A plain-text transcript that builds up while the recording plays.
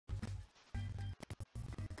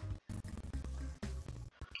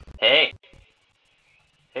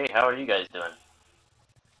Hey, how are you guys doing?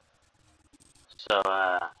 So,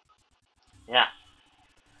 yeah,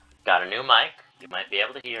 got a new mic. You might be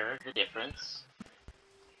able to hear the difference.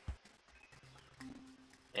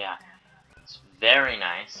 Yeah, it's very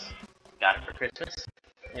nice. Got it for Christmas.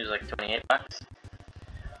 It was like 28 bucks.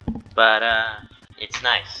 But, it's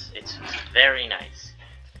nice. It's very nice.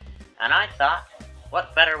 And I thought,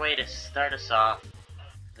 what better way to start us off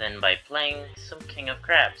than by playing some King of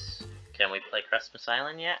Crabs? Can we play Christmas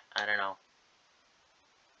Island yet? I don't know.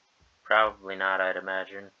 Probably not, I'd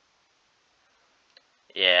imagine.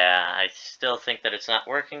 Yeah, I still think that it's not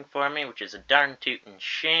working for me, which is a darn tootin'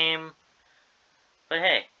 shame. But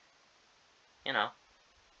hey, you know,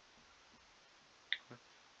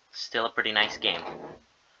 still a pretty nice game.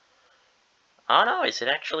 Oh no, is it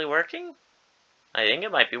actually working? I think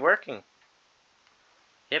it might be working.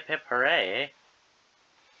 Hip hip hooray, eh?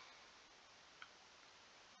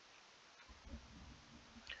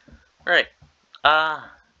 Alright,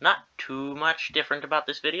 not too much different about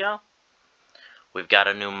this video. We've got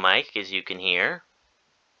a new mic, as you can hear.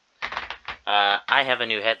 I have a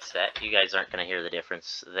new headset. You guys aren't going to hear the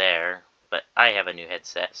difference there, but I have a new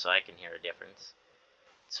headset, so I can hear a difference.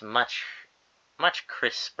 It's much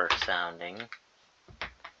crisper sounding.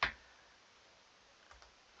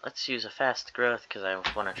 Let's use a fast growth because I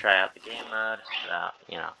want to try out the game mode.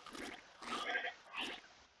 You know.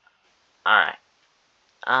 Alright.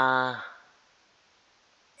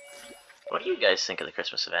 What do you guys think of the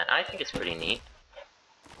Christmas event? I think it's pretty neat.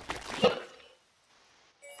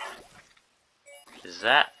 Is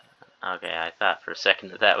that... Okay, I thought for a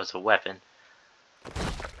second that was a weapon.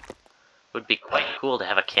 Would be quite cool to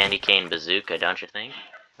have a candy cane bazooka, don't you think?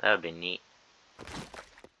 That would be neat.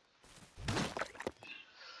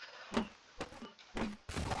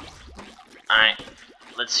 Alright,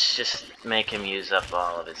 let's just make him use up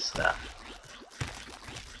all of his stuff.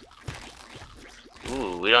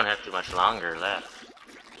 Ooh, we don't have too much longer left.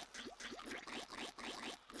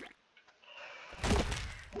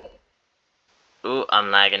 Ooh, I'm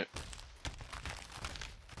lagging.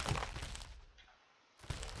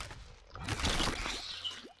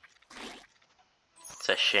 It's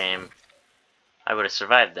a shame. I would have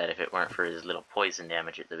survived that if it weren't for his little poison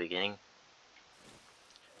damage at the beginning.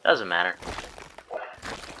 Doesn't matter.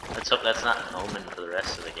 Let's hope that's not an omen for the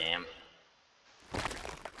rest of the game.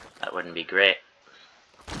 That wouldn't be great.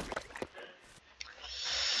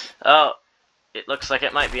 Oh, it looks like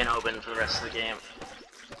it might be an omen for the rest of the game.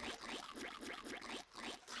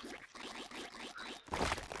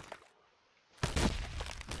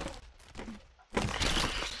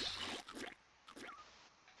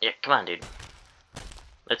 Yeah, come on, dude.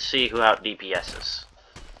 Let's see who out DPS's.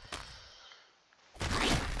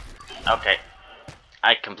 Okay.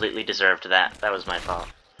 I completely deserved that. That was my fault.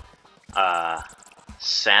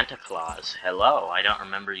 Santa Claus. Hello. I don't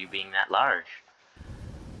remember you being that large.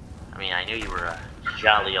 I mean, I knew you were a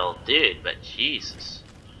jolly old dude, but Jesus.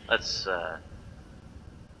 Let's,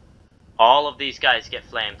 all of these guys get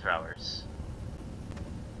flamethrowers.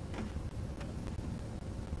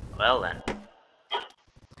 Well then.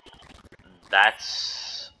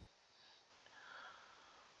 That's...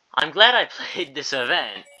 I'm glad I played this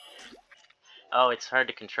event. Oh, it's hard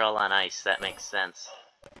to control on ice. That makes sense.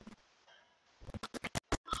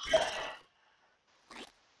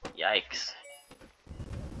 Yikes.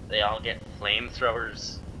 They all get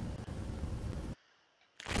flamethrowers.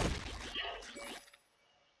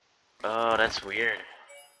 Oh, that's weird.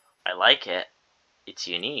 I like it. It's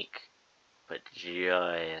unique. But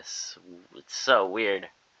joyous. It's so weird.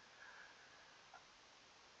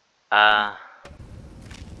 Now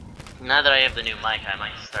that I have the new mic, I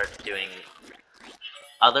might start doing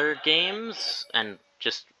other games and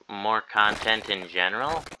just more content in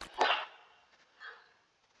general.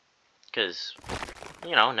 Because,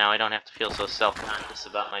 you know, now I don't have to feel so self-conscious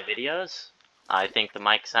about my videos. I think the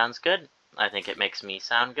mic sounds good. I think it makes me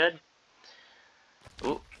sound good.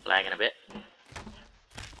 Ooh, lagging a bit.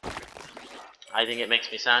 I think it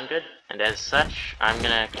makes me sound good, and as such, I'm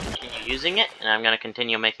gonna continue using it, and I'm gonna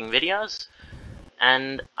continue making videos,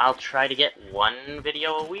 and I'll try to get one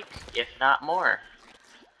video a week, if not more.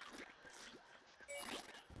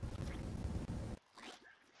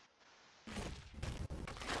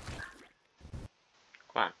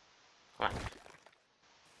 Come on. Come on.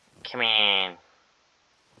 Come in.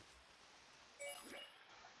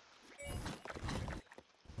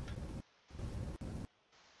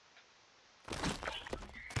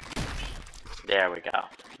 There we go.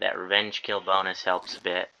 That revenge kill bonus helps a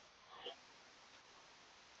bit.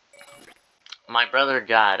 My brother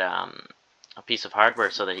got a piece of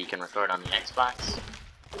hardware so that he can record on the Xbox.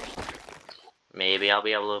 Maybe I'll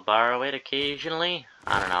be able to borrow it occasionally.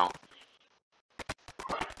 I don't know.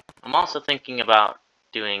 I'm also thinking about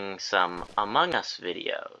doing some Among Us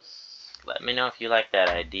videos. Let me know if you like that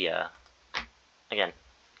idea. Again,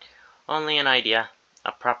 only an idea.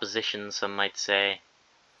 A proposition, some might say.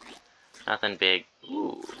 Nothing big.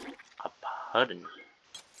 Ooh, a puddin'.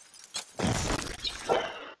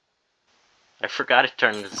 I forgot to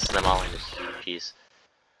turn them all into sushis.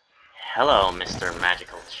 Hello, Mr.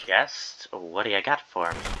 Magical Chest. What do you got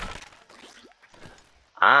for me?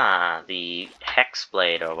 Ah, the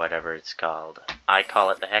Hexblade, or whatever it's called. I call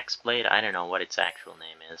it the Hexblade. I don't know what its actual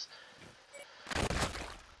name is.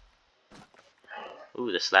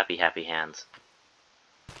 Ooh, the Slappy Happy Hands.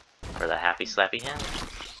 Or the Happy Slappy Hands?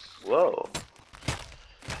 Whoa.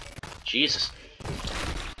 Jesus.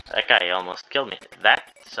 That guy almost killed me.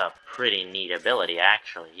 That's a pretty neat ability,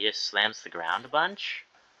 actually. He just slams the ground a bunch.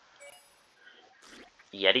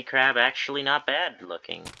 Yeti Crab, actually not bad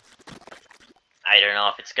looking. I don't know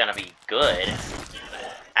if it's gonna be good.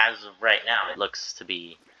 As of right now, it looks to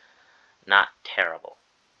be not terrible.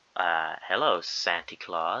 Hello, Santa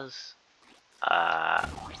Claus.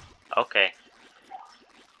 Okay.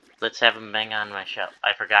 Let's have him bang on my shell.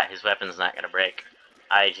 I forgot his weapon's not gonna break.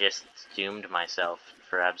 I just doomed myself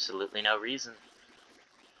for absolutely no reason.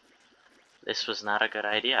 This was not a good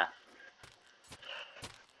idea.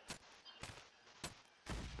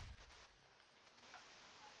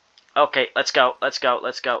 Okay, let's go, let's go,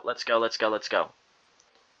 let's go, let's go, let's go, let's go.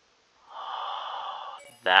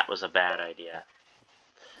 That was a bad idea.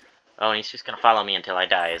 Oh, and he's just gonna follow me until I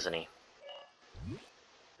die, isn't he?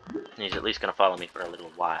 He's at least gonna follow me for a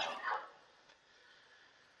little while.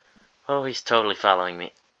 Oh, he's totally following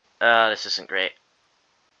me. This isn't great.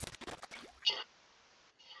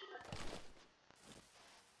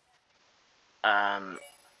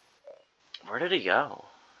 Where did he go?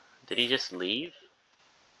 Did he just leave?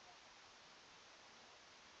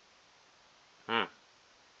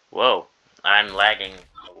 Whoa, I'm lagging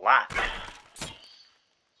a lot.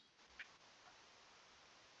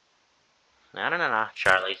 No,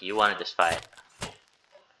 Charlie, you wanted this fight.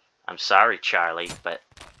 I'm sorry, Charlie, but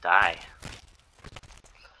die.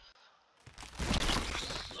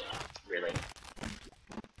 Really?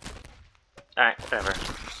 Alright, whatever.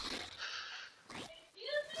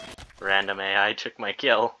 Random AI took my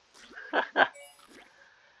kill.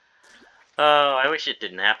 Oh, I wish it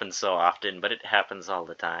didn't happen so often, but it happens all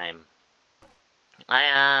the time.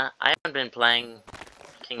 I haven't been playing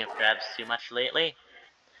King of Crabs too much lately.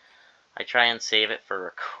 I try and save it for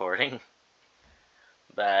recording.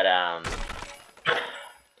 But,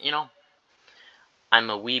 you know, I'm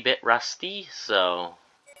a wee bit rusty, so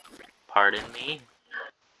pardon me.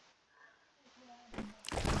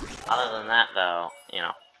 Other than that, though, you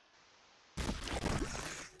know.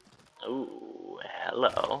 Ooh,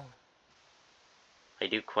 hello. I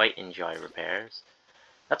do quite enjoy repairs.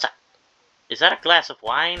 Is that a glass of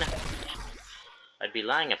wine? I'd be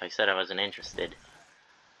lying if I said I wasn't interested.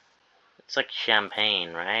 It's like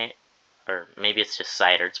champagne, right? Or maybe it's just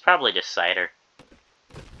cider. It's probably just cider.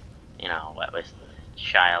 You know, what with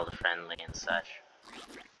child-friendly and such.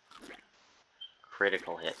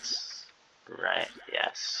 Critical hits. Right,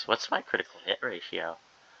 yes. What's my critical hit ratio?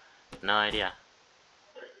 No idea.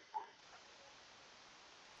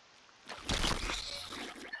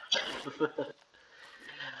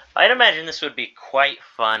 I'd imagine this would be quite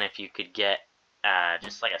fun if you could get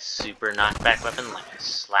just like a super knockback weapon, like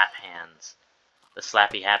Slap Hands. The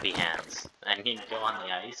Slappy Happy Hands. And you'd go on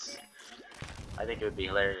the ice. I think it would be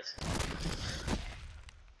hilarious.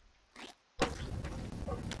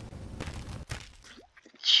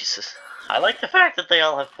 Jesus. I like the fact that they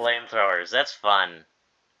all have flamethrowers. That's fun.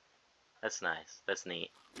 That's nice. That's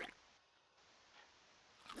neat.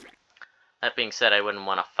 That being said, I wouldn't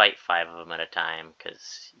want to fight 5 of them at a time,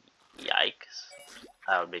 because yikes.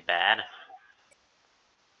 That would be bad.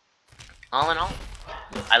 All in all,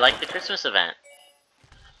 I like the Christmas event.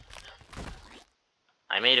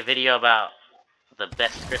 I made a video about the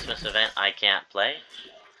best Christmas event I can't play.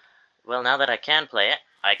 Well, now that I can play it,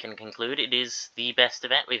 I can conclude it is the best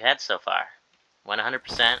event we've had so far.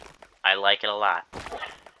 100%, I like it a lot.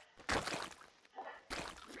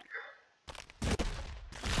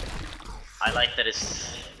 I like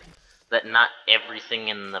that not everything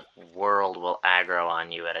in the world will aggro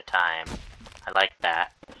on you at a time. I like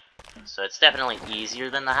that. So it's definitely easier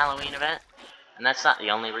than the Halloween event. And that's not the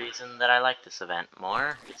only reason that I like this event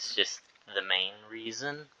more. It's just the main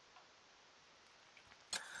reason.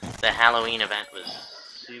 The Halloween event was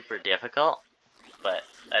super difficult, but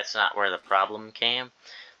that's not where the problem came.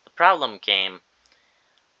 The problem came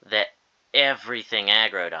that everything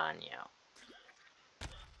aggroed on you.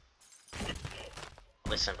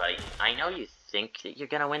 Listen, buddy, I know you think that you're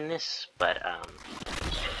gonna win this, but,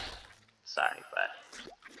 sorry, but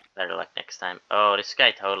better luck next time. Oh, this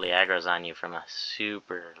guy totally aggroes on you from a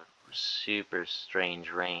super, super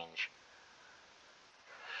strange range.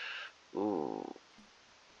 Ooh.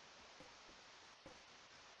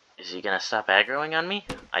 Is he gonna stop aggroing on me?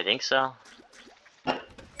 I think so. Alright,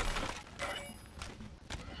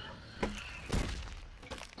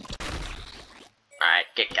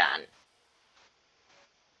 get gone.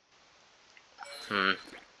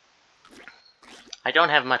 I don't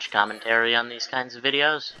have much commentary on these kinds of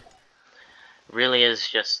videos. It really is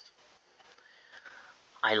just,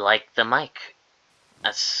 I like the mic.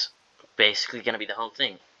 That's basically gonna be the whole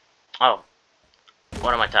thing. Oh,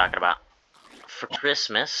 what am I talking about? For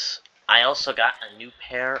Christmas, I also got a new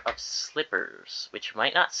pair of slippers, which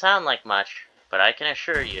might not sound like much, but I can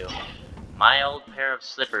assure you, my old pair of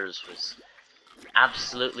slippers was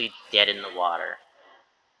absolutely dead in the water.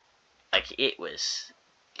 Like, it was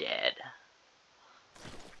dead.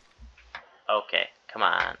 Okay, come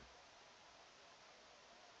on.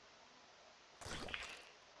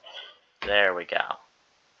 There we go.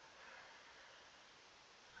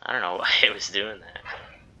 I don't know why it was doing that.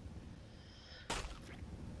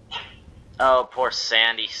 Oh, poor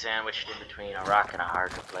Sandy, sandwiched in between a rock and a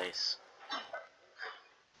hard place.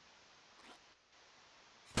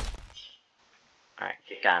 Alright,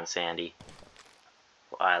 kick on, Sandy,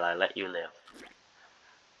 while I let you live.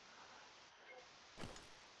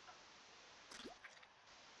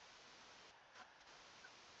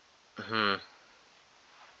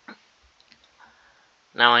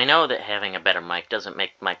 Now, I know that having a better mic doesn't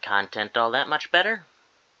make my content all that much better,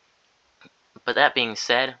 but that being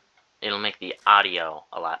said, it'll make the audio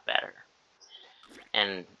a lot better.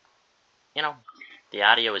 And, you know, the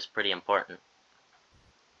audio is pretty important.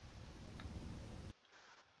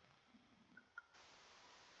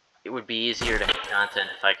 It would be easier to make content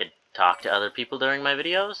if I could talk to other people during my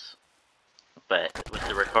videos, but with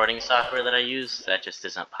the recording software that I use, that just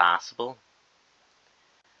isn't possible.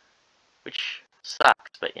 Which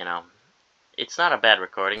sucks, but you know, it's not a bad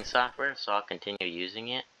recording software, so I'll continue using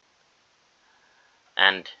it.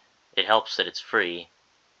 And it helps that it's free.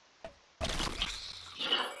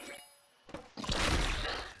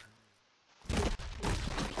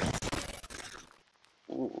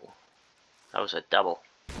 Ooh, that was a double.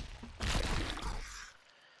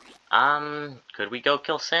 Could we go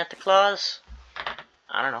kill Santa Claus?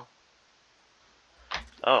 I don't know.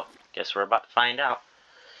 Oh, guess we're about to find out.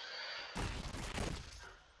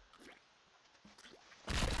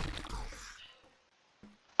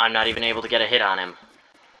 I'm not even able to get a hit on him.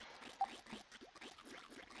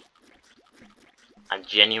 I'm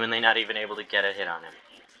genuinely not even able to get a hit on him.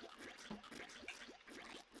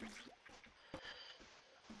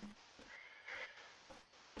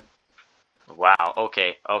 Wow,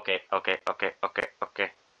 okay.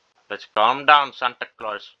 Let's calm down, Santa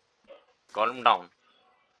Claus. Calm down.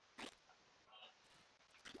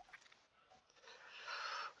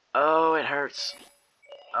 Oh, it hurts.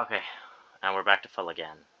 Okay, and we're back to full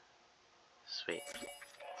again. Sweet.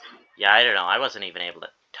 Yeah, I don't know. I wasn't even able to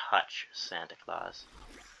touch Santa Claus.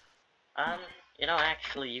 You know,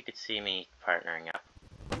 actually, you could see me partnering up.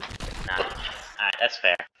 Nah. Alright, that's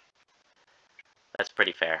fair. That's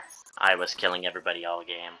pretty fair. I was killing everybody all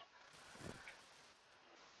game.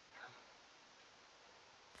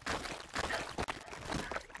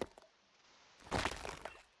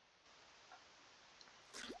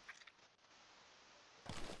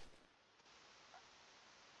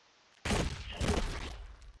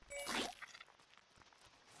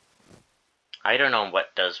 I don't know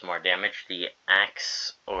what does more damage, the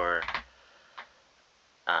axe or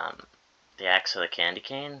the axe or the candy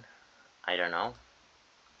cane. I don't know.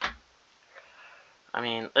 I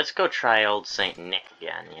mean, let's go try old Saint Nick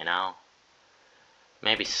again, you know?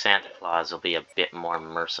 Maybe Santa Claus will be a bit more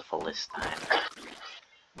merciful this time.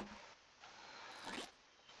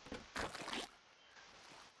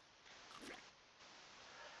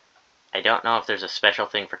 I don't know if there's a special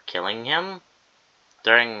thing for killing him.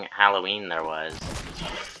 During Halloween there was.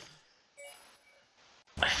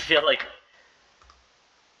 I feel like...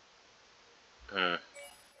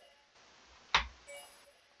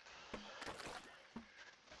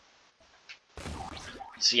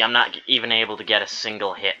 See, I'm not even able to get a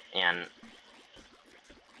single hit in.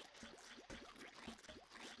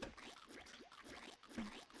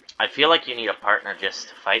 I feel like you need a partner just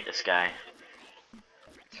to fight this guy.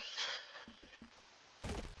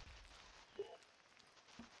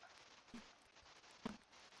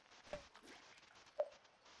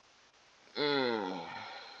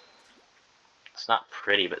 It's not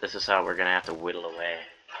pretty, but this is how we're gonna have to whittle away.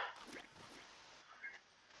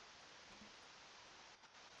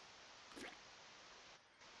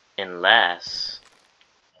 Unless,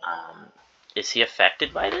 is he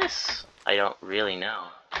affected by this? I don't really know.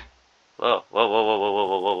 Whoa, whoa, whoa, whoa, whoa, whoa,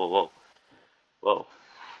 whoa, whoa, whoa, whoa. Whoa.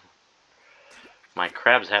 My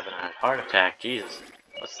crab's having a heart attack, Jesus.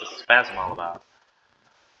 What's this spasm all about?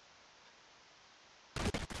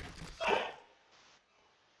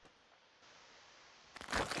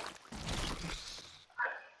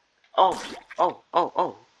 Oh, oh, oh,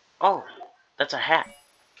 oh, oh, that's a hat.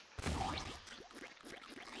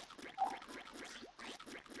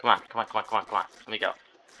 Come on, come on, come on, come on, come on. Let me go.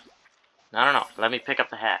 No, no, no. Let me pick up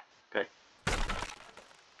the hat. Good.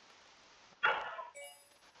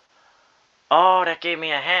 Oh, that gave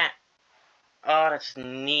me a hat. Oh, that's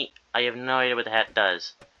neat. I have no idea what the hat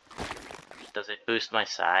does. Does it boost my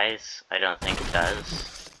size? I don't think it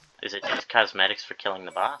does. Is it just cosmetics for killing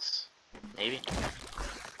the boss? Maybe?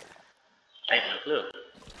 I have no clue.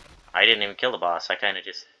 I didn't even kill the boss. I kind of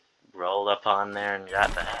just rolled up on there and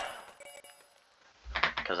got the hat.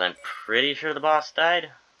 Because I'm pretty sure the boss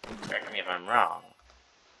died. Correct me if I'm wrong.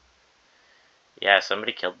 Yeah,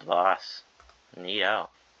 somebody killed the boss. Neato.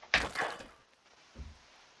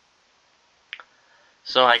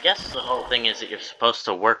 So I guess the whole thing is that you're supposed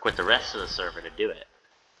to work with the rest of the server to do it.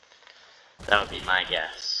 That would be my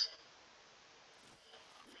guess.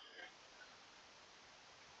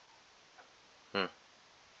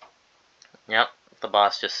 Yep, the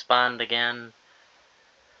boss just spawned again.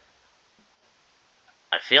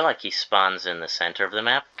 I feel like he spawns in the center of the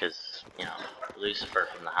map, because, you know, Lucifer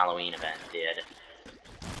from the Halloween event did.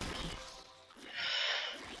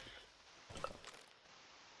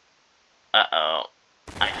 Uh-oh.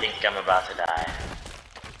 I think I'm about to die.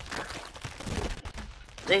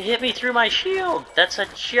 They hit me through my shield! That's a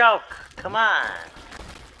joke! Come on!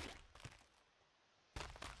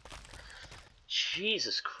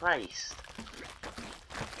 Jesus Christ.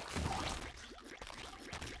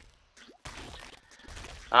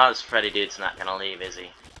 Oh, this Freddy dude's not gonna leave, is he?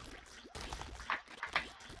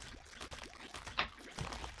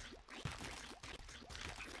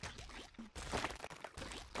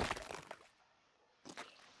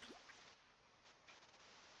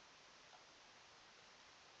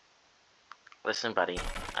 Listen, buddy,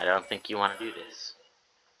 I don't think you want to do this.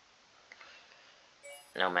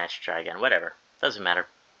 No match, try again. Whatever. Doesn't matter.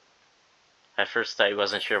 At first I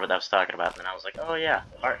wasn't sure what I was talking about, and then I was like, oh yeah,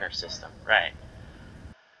 partner system, right.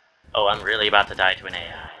 Oh, I'm really about to die to an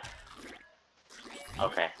AI.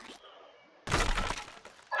 Okay.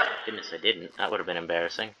 Goodness I didn't. That would have been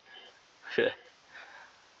embarrassing.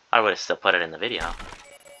 I would have still put it in the video,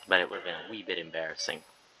 but it would have been a wee bit embarrassing.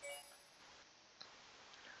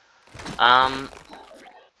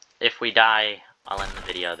 If we die, I'll end the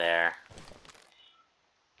video there.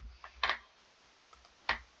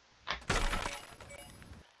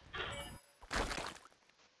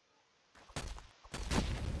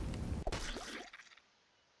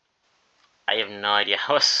 I have no idea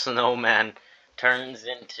how a snowman turns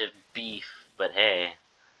into beef, but hey,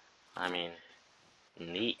 I mean,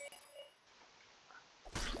 neat.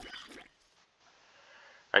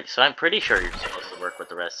 Alright, so I'm pretty sure you're supposed to work with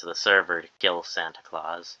the rest of the server to kill Santa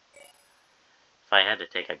Claus. If I had to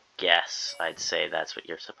take a guess, I'd say that's what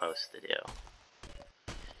you're supposed to do.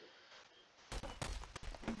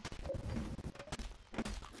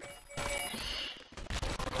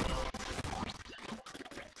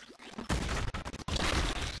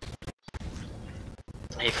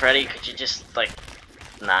 Hey Freddy, could you just, like,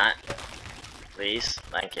 not? Please?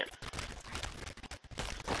 Thank you.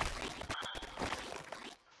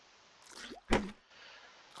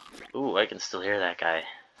 Ooh, I can still hear that guy.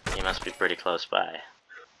 He must be pretty close by.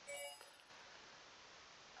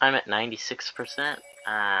 I'm at 96%.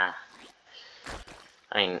 I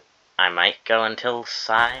mean, I might go until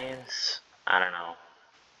size. I don't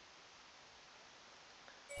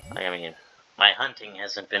know. I mean, my hunting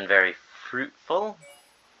hasn't been very fruitful.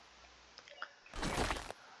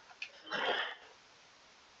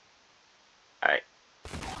 Alright.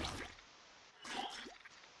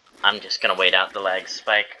 I'm just gonna wait out the lag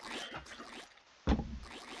spike.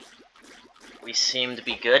 We seem to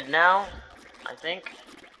be good now, I think.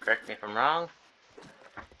 Correct me if I'm wrong.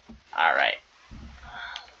 Alright.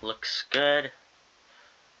 Looks good.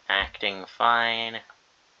 Acting fine.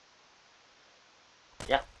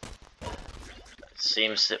 Yep. It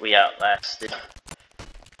seems that we outlasted.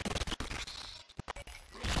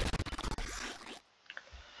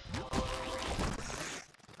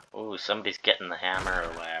 Ooh, somebody's getting the hammer or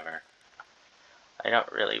whatever. I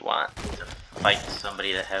don't really want to fight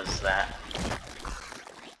somebody that has that.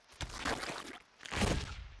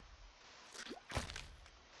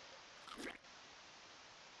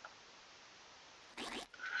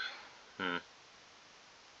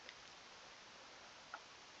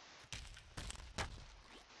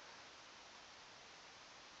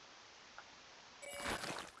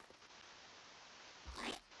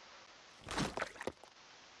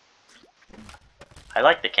 I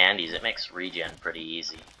like the candies, it makes regen pretty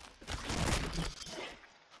easy.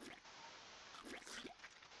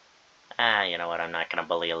 Ah, you know what, I'm not gonna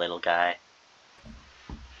bully a little guy.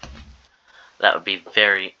 That would be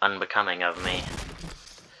very unbecoming of me.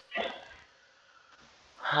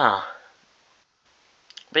 Huh.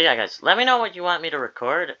 But yeah, guys, let me know what you want me to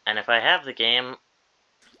record, and if I have the game,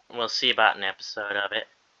 we'll see about an episode of it.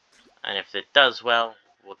 And if it does well,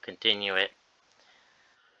 we'll continue it.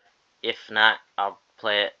 If not, I'll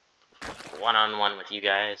play it one-on-one with you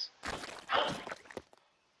guys.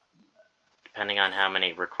 Depending on how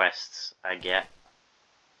many requests I get.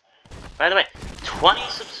 By the way, 20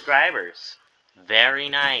 subscribers. Very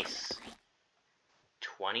nice.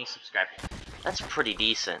 20 subscribers. That's pretty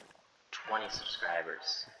decent. 20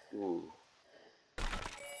 subscribers. Ooh.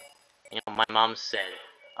 You know, my mom said,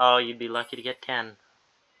 oh, you'd be lucky to get 10.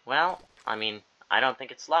 Well, I mean, I don't think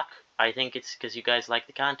it's luck. I think it's because you guys like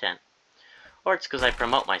the content. Or it's because I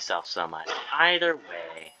promote myself so much. Either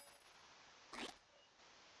way.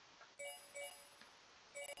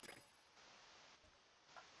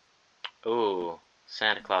 Ooh,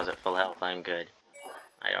 Santa Claus at full health, I'm good.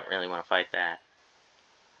 I don't really want to fight that.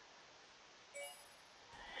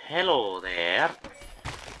 Hello there.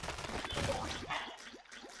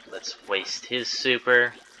 Let's waste his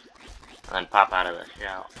super. And then pop out of the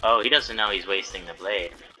shell. Oh, he doesn't know he's wasting the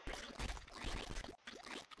blade.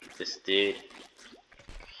 This dude.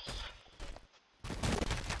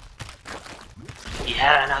 He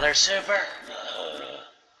had another super!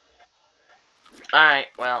 Alright,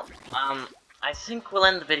 well, I think we'll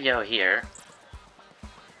end the video here.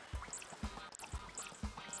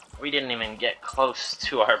 We didn't even get close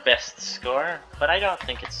to our best score, but I don't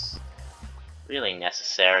think it's really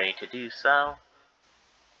necessary to do so.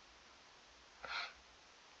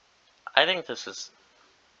 I think this is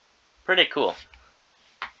pretty cool.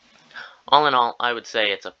 All in all, I would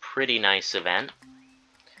say it's a pretty nice event.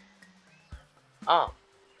 Oh,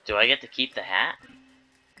 do I get to keep the hat?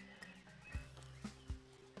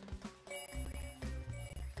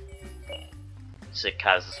 Is it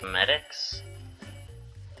cosmetics?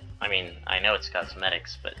 I mean, I know it's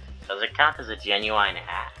cosmetics, but does it count as a genuine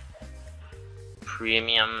hat?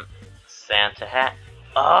 Premium Santa hat?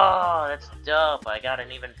 Oh, that's dope. I got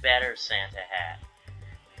an even better Santa hat.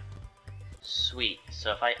 Sweet.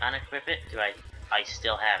 So if I unequip it, do I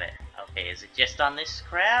still have it? Okay, is it just on this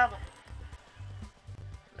crab?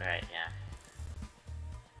 Alright, yeah.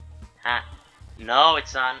 Huh. No,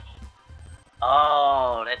 it's on...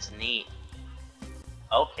 Oh, that's neat.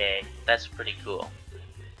 Okay, that's pretty cool.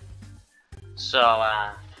 So,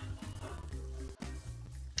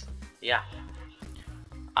 yeah.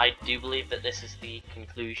 I do believe that this is the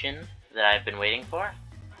conclusion that I've been waiting for.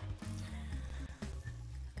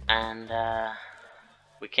 And,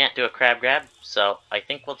 we can't do a crab grab, so I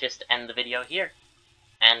think we'll just end the video here.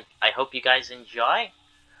 And I hope you guys enjoy.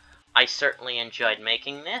 I certainly enjoyed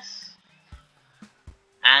making this.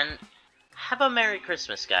 And have a Merry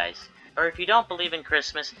Christmas, guys. Or if you don't believe in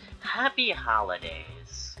Christmas, Happy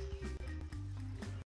Holidays.